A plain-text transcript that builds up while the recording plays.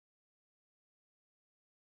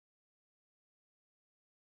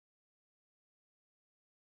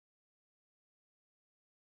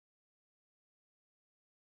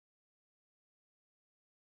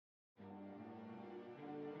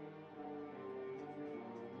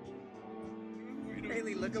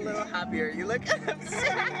Hailey, look a little happier. You look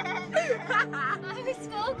upset. I was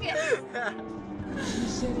focused.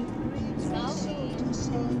 Sorry.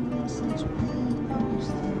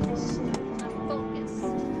 I'm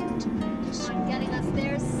focused on getting us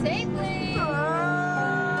there safely.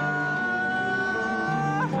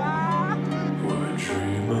 We're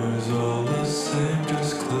dreamers all the same.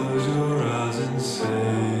 Just close your eyes and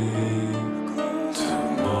say,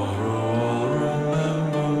 tomorrow I'll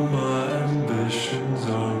remember my ambitions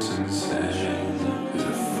aren't insane.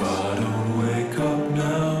 If I don't wake up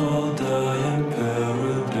now, I'll die in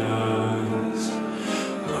paradise.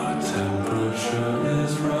 My temperature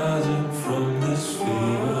is rising from this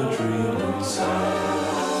fever dream inside.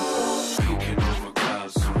 Peeking over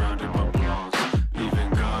clouds surrounded by blondes. Even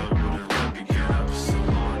God wouldn't let me get up so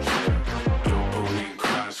long. Dopamine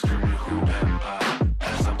cries screaming who am I?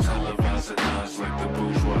 As I'm televising eyes like the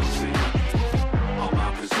bourgeoisie. All my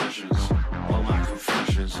possessions, all my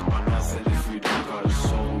confessions are nothing if we don't got a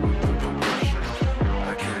soul with the progression.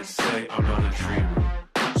 I can't say I'm not a dreamer,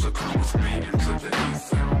 so come with me into the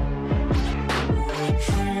ether. We're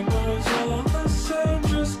dreamers all the same,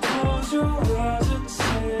 just close your eyes and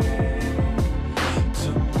say,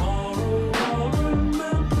 tomorrow I'll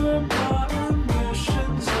remember my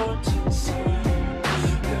ambitions aren't insane.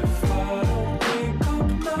 If I don't wake up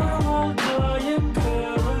now, I'll die in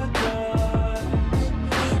paradise.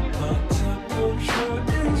 My temperature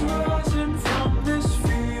is rising from this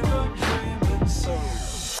fever dream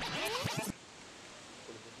inside.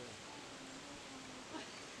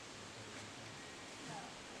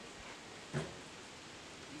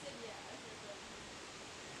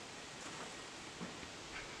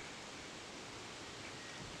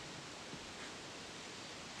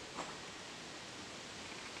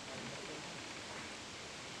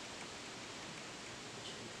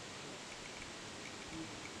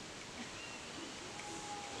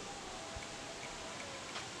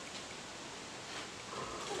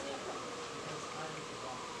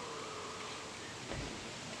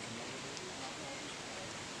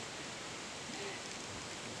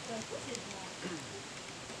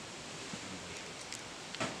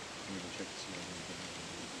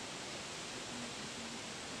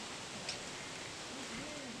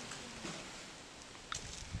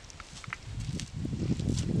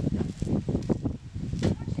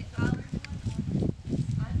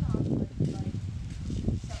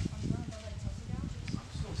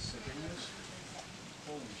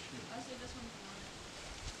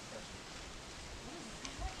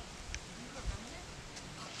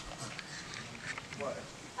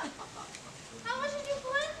 How much did you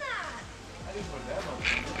blend that? I didn't put that much.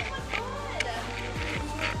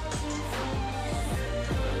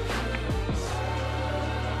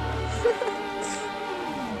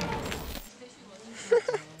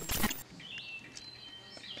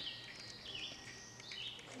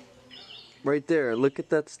 Right there, look at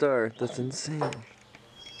that star. That's insane. So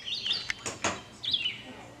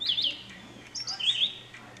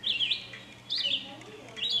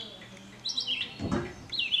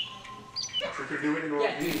you're doing it in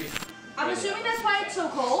Yeah, I'm assuming that's why it's so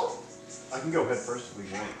cold. I can go head first if we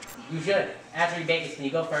want. you should. After you bake it, can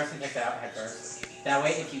you go first and check it out head first? That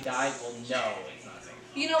way, if you die, we'll know it's not safe.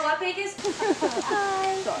 You know what, Bakas?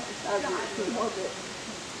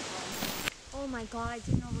 Oh my god, I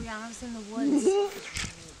didn't know Rianna was in the woods.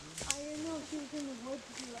 I didn't know she was in the woods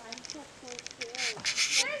too. I just got so scared.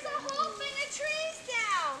 There's a whole thing of trees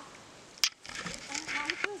down!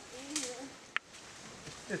 I'm just in here.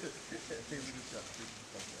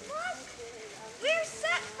 What? We're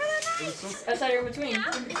set for the night! Outside or in between?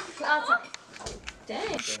 Yeah. Outside.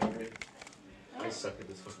 Dang. I suck at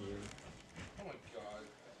this fucking game. Oh my god.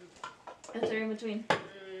 Outside or in between?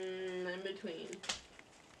 In between.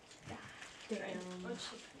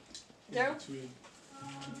 Darryl?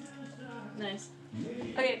 Nice.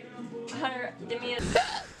 Okay, Hunter, give me a...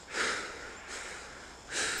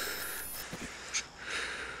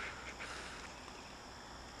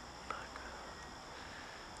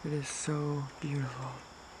 It is so beautiful.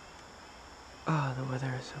 Ah, the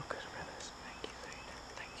weather is so good for this. Thank you, Satan.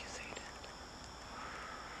 Thank you,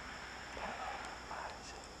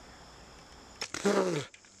 Satan.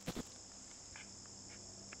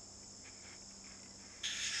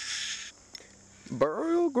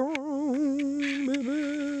 Burial ground,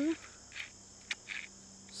 baby.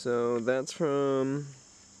 So that's from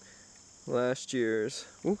last year's.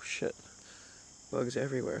 Oh shit. Bugs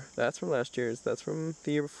everywhere. That's from last year's. That's from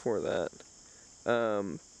the year before that.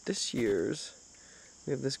 This year's,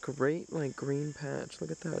 we have this great like green patch.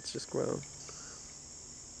 Look at that, it's just grown.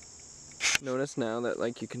 Notice now that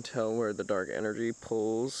like you can tell where the dark energy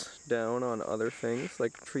pulls down on other things.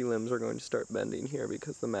 Like tree limbs are going to start bending here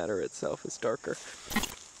because the matter itself is darker.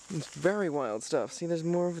 It's very wild stuff. See, there's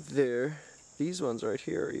more over there. These ones right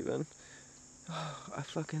here even. Oh, I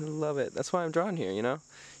fucking love it. That's why I'm drawn here, you know?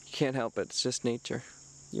 You can't help it. It's just nature.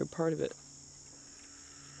 You're part of it.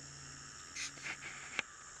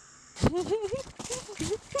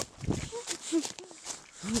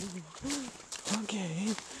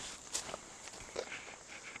 Okay.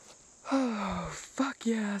 Oh, fuck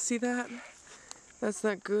yeah. See that? That's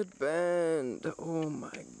that good bend. Oh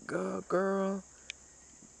my god, girl.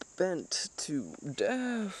 Bent to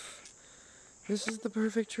death. This is the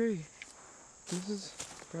perfect tree. This is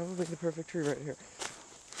probably the perfect tree right here.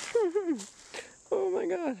 Oh my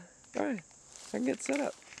god. Alright, I can get set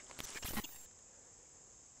up.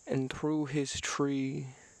 And through his tree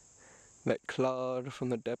that clawed from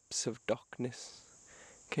the depths of darkness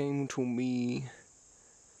came to me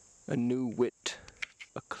a new wit,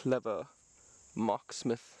 a clever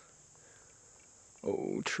mocksmith.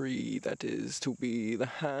 O tree that is to be the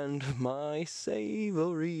hand of my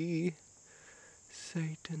savory,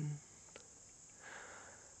 Satan.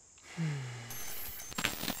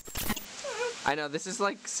 I know, this is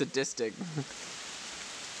like sadistic. I'm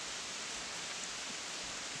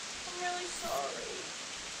really sorry.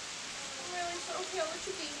 I'm really sorry. Okay, I'll let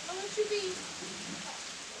you be. I'll let you be.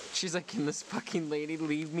 She's like, can this fucking lady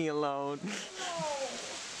leave me alone? No.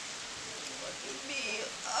 Let you be.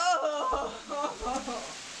 Oh.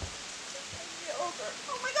 Get over.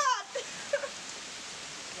 Oh my god.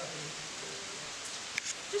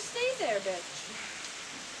 Just stay there, bitch.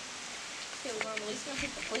 Okay, well, I'm at least gonna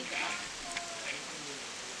take the plate back.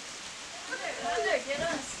 There, get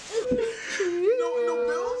us. No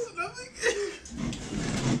bills, nothing.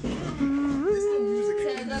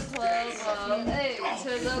 To the club, hey,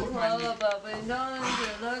 to the club, and down to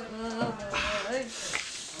the club, hey.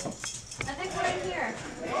 I think we're in here.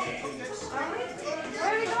 Are we? Where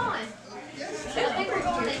are we going? I think we're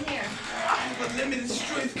going in here. I have limited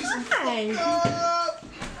strength because I'm Hi.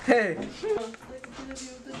 Hey.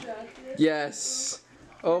 Yes.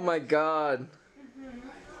 Oh my god.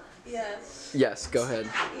 Yes. Yes, go ahead.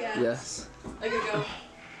 Yeah. Yes. I could go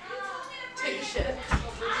take a shit.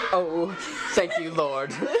 Oh, thank you,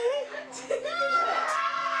 Lord.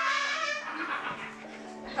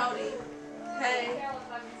 Howdy. Hey.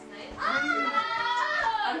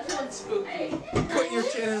 I'm feeling spooky. Put your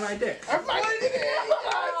chin in my dick. I'm finding it. Yes.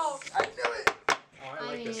 I knew it. Oh, I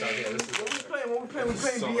like this idea. This is What we playing? What we playing? We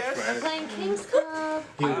playing BS? We're playing King's Cup.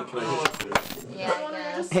 Yeah,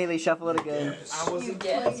 I guess. Haley, shuffle it again. I wasn't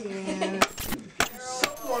playing.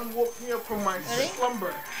 Someone woke me up from my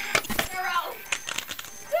slumber. Darryl!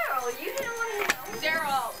 Darryl, you didn't want to know.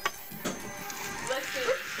 Darryl! Let's do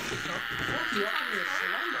it. Oh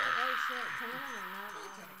shit, come on or not?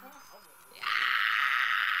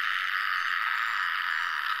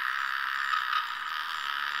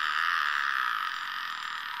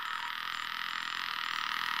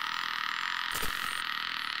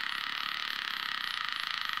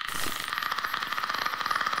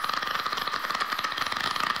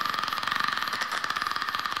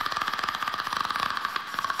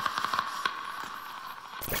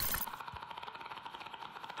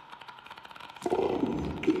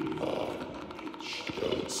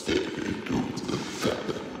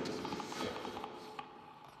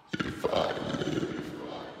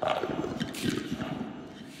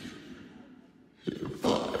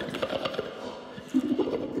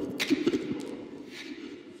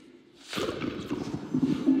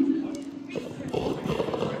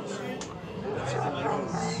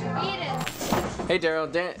 Hey,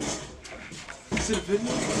 Darryl, dance. Is it a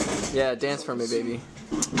video? Yeah, dance for me, baby.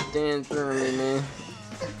 Dance for me, man.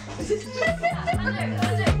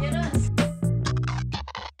 Under, get us.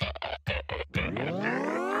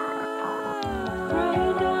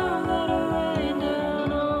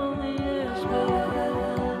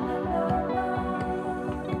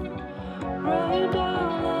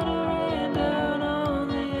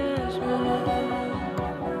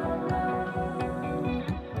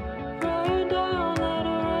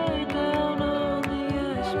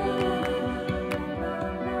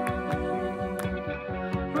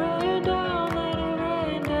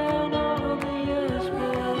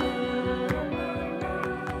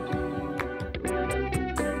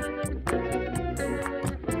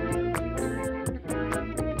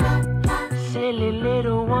 Silly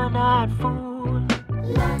little one-eyed fool,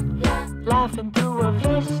 laughing through a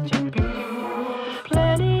vestibule.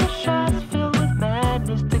 Plenty of shots filled with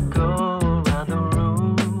madness to go around the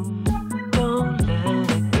room. Don't let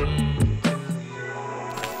it get to you.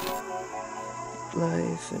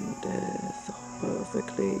 death are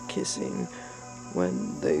perfectly kissing.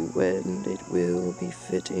 When they wend, it will be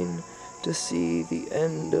fitting to see the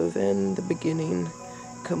end of and the beginning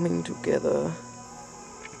coming together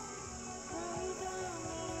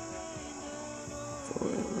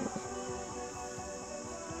forever.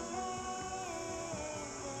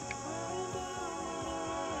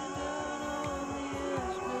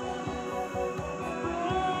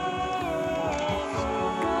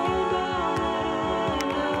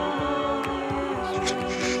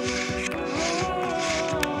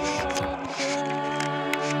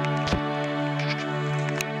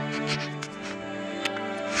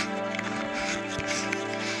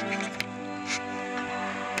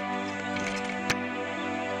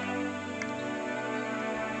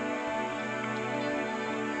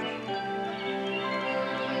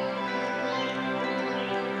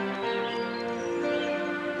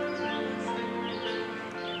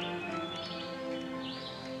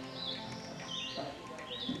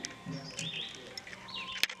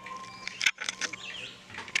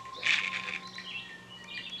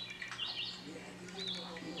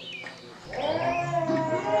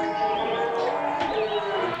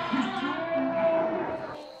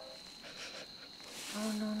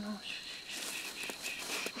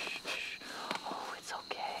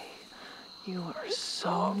 You are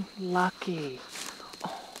so lucky.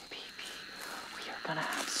 Oh, baby, we are gonna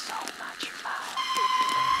have so much fun.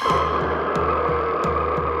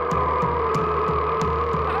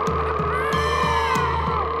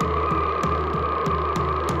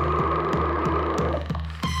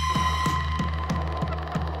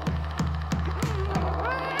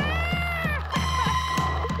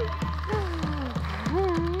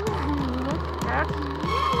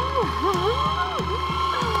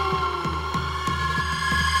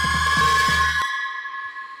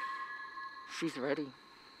 She's ready.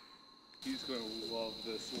 He's gonna love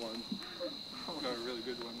this one. Got a really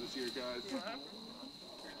good one this year, guys.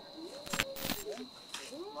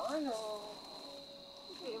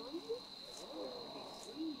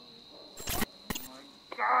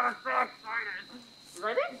 God, I'm so excited. You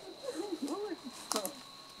ready?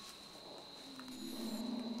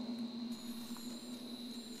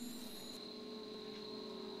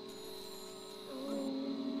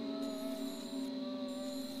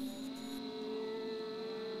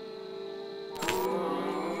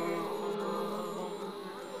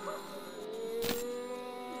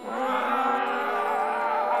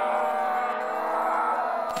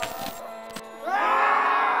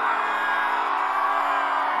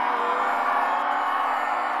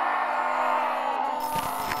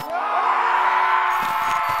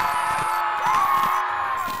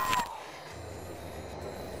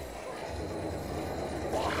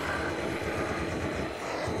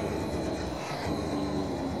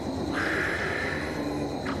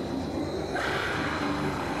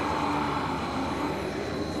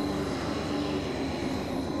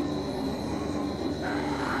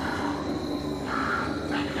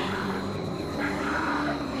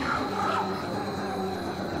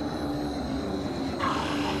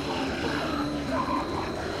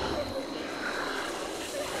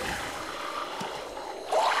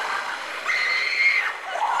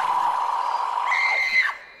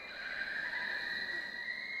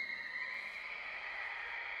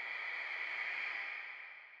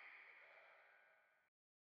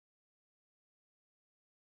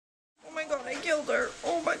 Oh my god, I killed her.